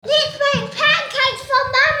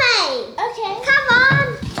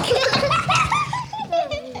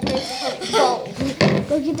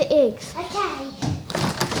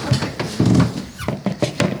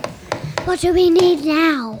do we need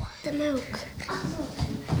now? The milk.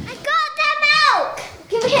 I got the milk!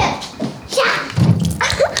 Give it here. Yeah!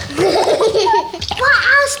 What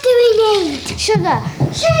else do we need? Sugar.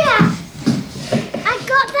 Sugar! I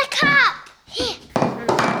got the cup! Here.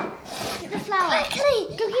 Get the flour.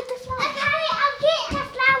 Quickly! Go get the flour. Okay, I'll get the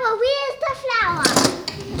flour. Where's the flour?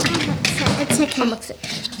 It's okay. I'll mix it.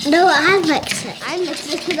 No, I'll mix it. I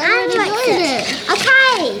mixed it because I I'll already mix joined it. it.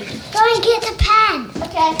 Okay, go and get the pan.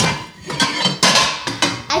 Okay.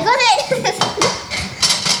 I got it.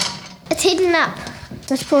 It's heating up.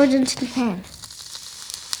 Let's pour it into the pan.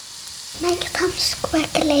 Make some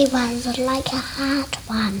squiggly ones like a hard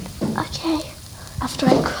one. Okay. After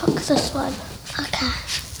I cook this one. Okay.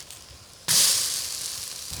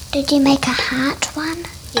 Did you make a hard one?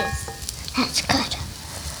 Yes. That's good.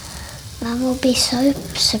 Mum will be so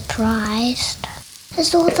surprised.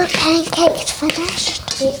 Is all the pancakes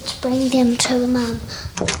finished? Let's bring them to Mum.